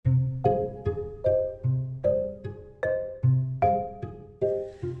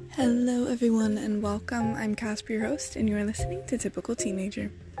everyone, and welcome. I'm Casper, your host, and you are listening to Typical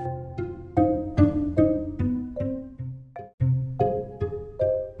Teenager.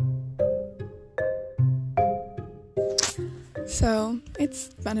 So, it's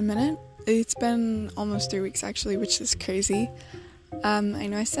been a minute. It's been almost 3 weeks, actually, which is crazy. I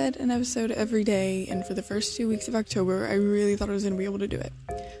know I said an episode every day, and for the first 2 weeks of October, I really thought I was going to be able to do it.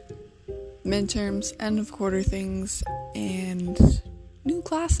 Midterms, end of quarter things, and new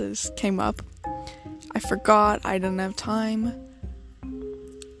classes came up. I forgot, I didn't have time.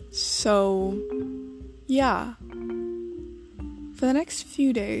 So, yeah. For the next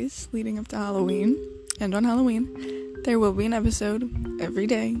few days leading up to Halloween, and on Halloween, there will be an episode every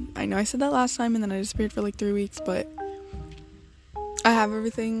day. I know I said that last time and then I disappeared for like 3 weeks, but I have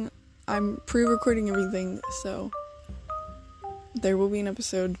everything. I'm pre-recording everything, so there will be an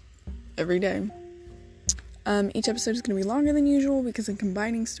episode every day. Each episode is going to be longer than usual because I'm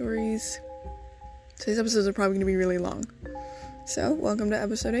combining stories. So these episodes are probably going to be really long. So, welcome to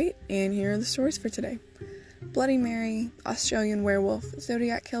episode 8, and here are the stories for today. Bloody Mary, Australian Werewolf,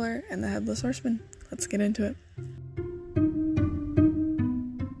 Zodiac Killer, and the Headless Horseman. Let's get into it.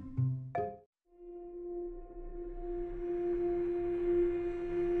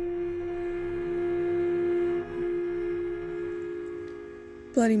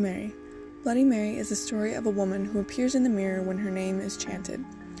 Bloody Mary. Bloody Mary is the story of a woman who appears in the mirror when her name is chanted.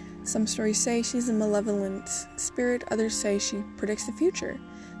 Some stories say she's a malevolent spirit, others say she predicts the future.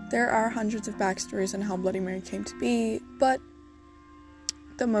 There are hundreds of backstories on how Bloody Mary came to be, but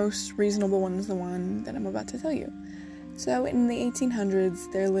the most reasonable one is the one that I'm about to tell you. So, in the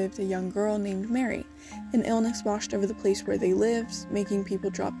 1800s, there lived a young girl named Mary. An illness washed over the place where they lived, making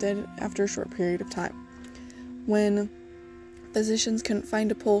people drop dead after a short period of time. When physicians couldn't find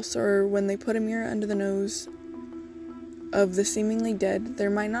a pulse, or when they put a mirror under the nose of the seemingly dead, there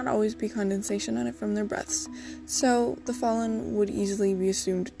might not always be condensation on it from their breaths, so the fallen would easily be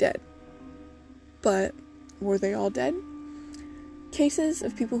assumed dead. But were they all dead? Cases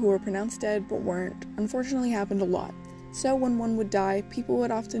of people who were pronounced dead but weren't unfortunately happened a lot. So when one would die, people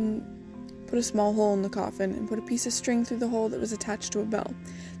would often put a small hole in the coffin and put a piece of string through the hole that was attached to a bell.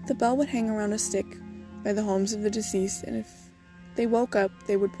 The bell would hang around a stick by the homes of the deceased, and if they woke up,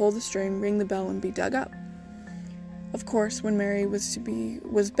 they would pull the string, ring the bell, and be dug up. Of course, when Mary was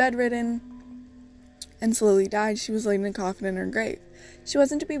bedridden and slowly died, she was laid in a coffin in her grave. She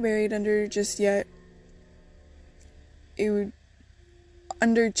wasn't to be buried under just yet. It would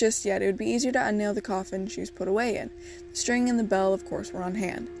be easier to unnail the coffin she was put away in. The string and the bell, of course, were on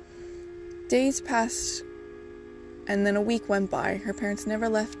hand. Days passed, and then a week went by. Her parents never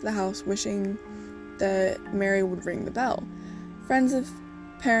left the house, wishing that Mary would ring the bell. Friends of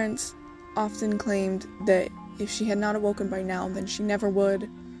parents often claimed that if she had not awoken by now, then she never would.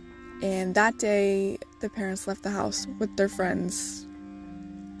 And that day, the parents left the house with their friends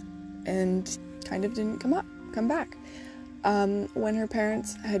and kind of didn't come back. When her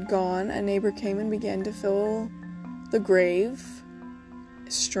parents had gone, a neighbor came and began to fill the grave,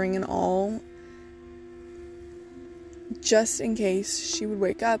 string and all, just in case she would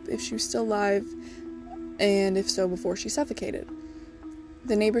wake up if she was still alive, and if so, before she suffocated.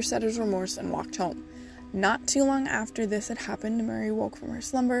 The neighbor said his remorse and walked home. Not too long after this had happened, Mary woke from her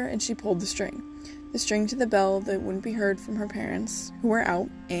slumber and she pulled the string to the bell that wouldn't be heard from her parents, who were out,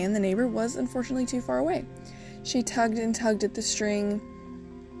 and the neighbor was unfortunately too far away. She tugged and tugged at the string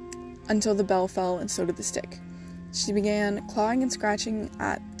until the bell fell, and so did the stick. She began clawing and scratching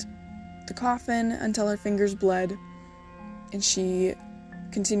at the coffin until her fingers bled, and she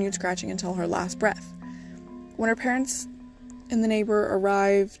continued scratching until her last breath. When her parents and the neighbor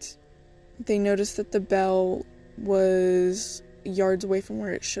arrived, they noticed that the bell was yards away from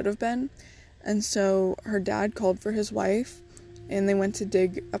where it should have been, and so her dad called for his wife, and they went to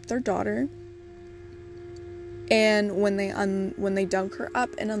dig up their daughter. And when they dug her up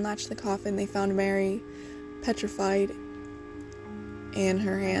and unlatched the coffin, they found Mary petrified, and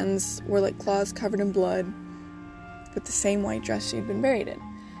her hands were like claws covered in blood, with the same white dress she had been buried in.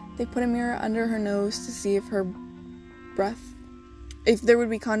 They put a mirror under her nose to see if there would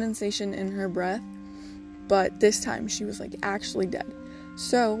be condensation in her breath, but this time she was actually dead.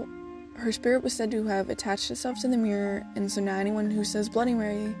 So her spirit was said to have attached itself to the mirror, and so now anyone who says Bloody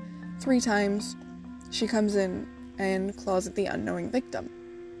Mary 3 times, she comes in and claws at the unknowing victim.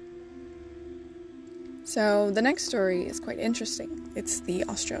 So the next story is quite interesting. It's the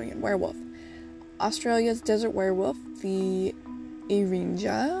Australian werewolf. Australia's desert werewolf, the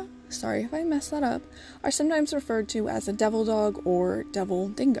Eringia, sorry if I messed that up, are sometimes referred to as a devil dog or devil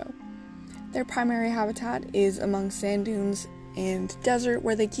dingo. Their primary habitat is among sand dunes and desert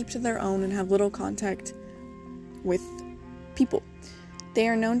where they keep to their own and have little contact with people. They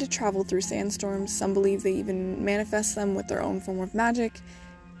are known to travel through sandstorms. Some believe they even manifest them with their own form of magic.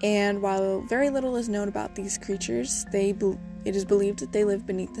 And while very little is known about these creatures, it is believed that they live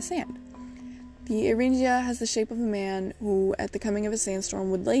beneath the sand. The Eringia has the shape of a man who, at the coming of a sandstorm,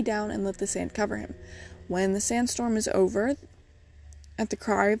 would lay down and let the sand cover him. When the sandstorm is over, at the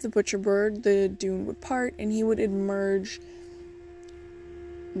cry of the butcher bird, the dune would part, and he would emerge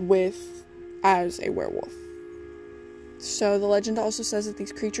as a werewolf. So the legend also says that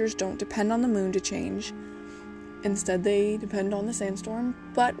these creatures don't depend on the moon to change. Instead, they depend on the sandstorm,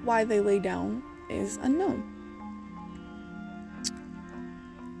 but why they lay down is unknown.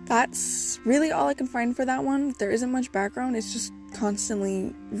 That's really all I can find for that one. There isn't much background, it's just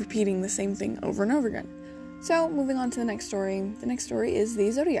constantly repeating the same thing over and over again. So, moving on to the next story. The next story is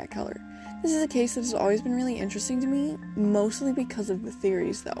the Zodiac Killer. This is a case that has always been really interesting to me, mostly because of the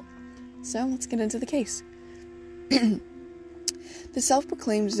theories, though. So, let's get into the case. The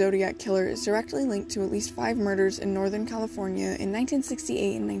self-proclaimed Zodiac Killer is directly linked to at least 5 murders in Northern California in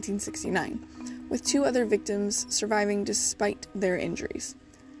 1968 and 1969, with 2 other victims surviving despite their injuries.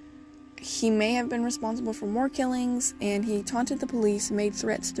 He may have been responsible for more killings, and he taunted the police, made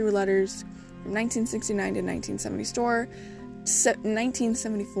threats through letters from 1969 to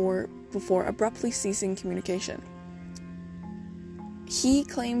 1974 before abruptly ceasing communication. He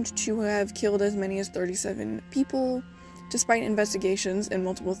claimed to have killed as many as 37 people. Despite investigations and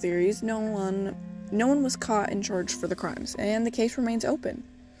multiple theories, no one was caught and charged for the crimes, and the case remains open.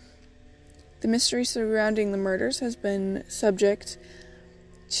 The mystery surrounding the murders has been subject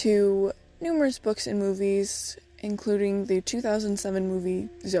to numerous books and movies, including the 2007 movie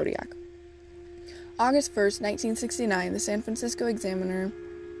Zodiac. August 1st, 1969, the San Francisco Examiner,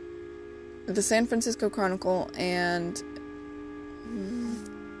 the San Francisco Chronicle, and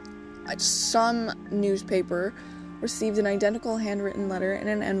some newspaper received an identical handwritten letter in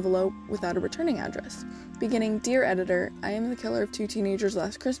an envelope without a returning address, beginning, "Dear Editor, I am the killer of 2 teenagers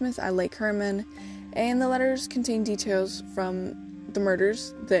last Christmas at Lake Herman," and the letters contain details from the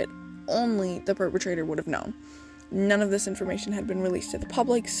murders that only the perpetrator would have known. None of this information had been released to the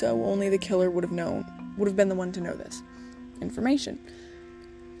public, so only the killer would have been the one to know this information.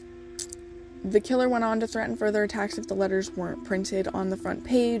 The killer went on to threaten further attacks if the letters weren't printed on the front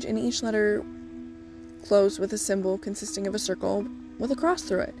page, and each letter closed with a symbol consisting of a circle with a cross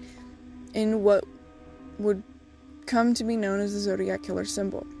through it, in what would come to be known as the Zodiac Killer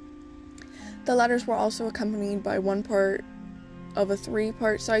symbol. The letters were also accompanied by one part of a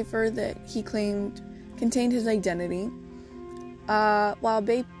 3-part cipher that he claimed contained his identity. While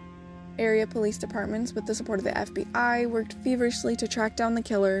Bay Area police departments, with the support of the FBI, worked feverishly to track down the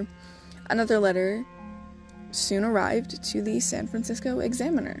killer, another letter soon arrived to the San Francisco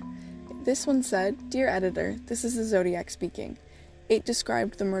Examiner. This one said, "Dear Editor, this is the Zodiac speaking." It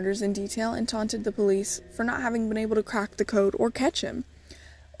described the murders in detail and taunted the police for not having been able to crack the code or catch him.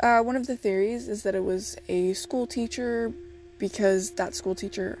 One of the theories is that it was a school teacher, because that school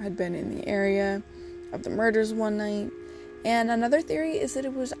teacher had been in the area of the murders one night. And another theory is that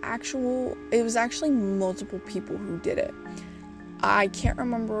it was actually multiple people who did it. I can't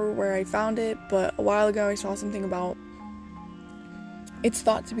remember where I found it, but a while ago I saw something about it's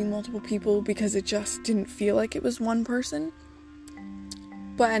thought to be multiple people because it just didn't feel like it was one person.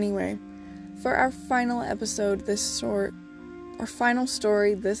 But anyway, for our final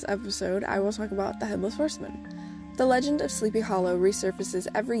story this episode, I will talk about the Headless Horseman. The legend of Sleepy Hollow resurfaces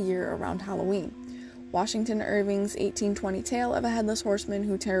every year around Halloween. Washington Irving's 1820 tale of a headless horseman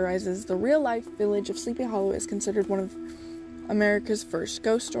who terrorizes the real-life village of Sleepy Hollow is considered one of America's first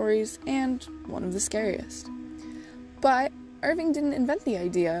ghost stories and one of the scariest. But Irving didn't invent the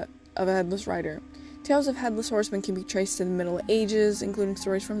idea of a headless rider. Tales of headless horsemen can be traced to the Middle Ages, including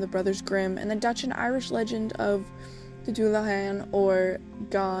stories from the Brothers Grimm and the Dutch and Irish legend of the Dullahan or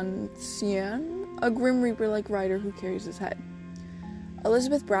Ghanshian, a Grim Reaper-like rider who carries his head.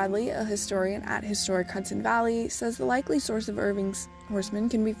 Elizabeth Bradley, a historian at Historic Hudson Valley, says the likely source of Irving's horsemen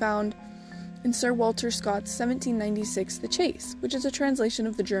can be found in Sir Walter Scott's 1796 The Chase, which is a translation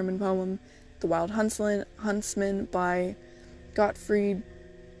of the German poem The Wild Huntsman by Gottfried,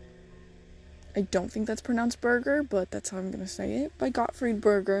 I don't think that's pronounced Berger, but that's how I'm going to say it, by Gottfried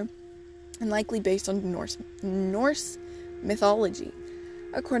Berger, and likely based on Norse mythology.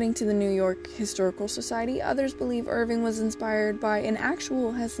 According to the New York Historical Society, others believe Irving was inspired by an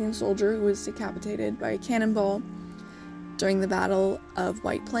actual Hessian soldier who was decapitated by a cannonball during the Battle of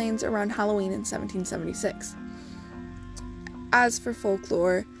White Plains around Halloween in 1776. As for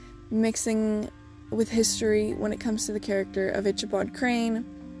folklore, mixing with history when it comes to the character of Ichabod Crane.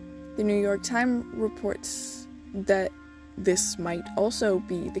 The New York Times reports that this might also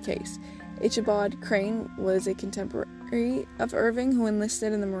be the case. Ichabod Crane was a contemporary of Irving who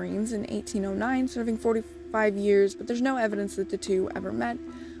enlisted in the Marines in 1809, serving 45 years, but there's no evidence that the two ever met,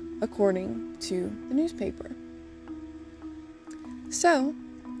 according to the newspaper. So,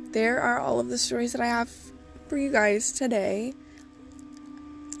 there are all of the stories that I have for you guys today.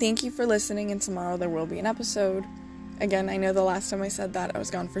 Thank you for listening, and tomorrow there will be an episode. Again, I know the last time I said that I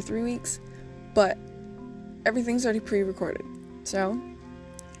was gone for 3 weeks, but everything's already pre-recorded. So,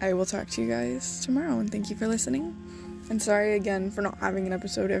 I will talk to you guys tomorrow, and thank you for listening. And sorry again for not having an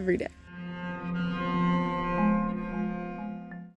episode every day.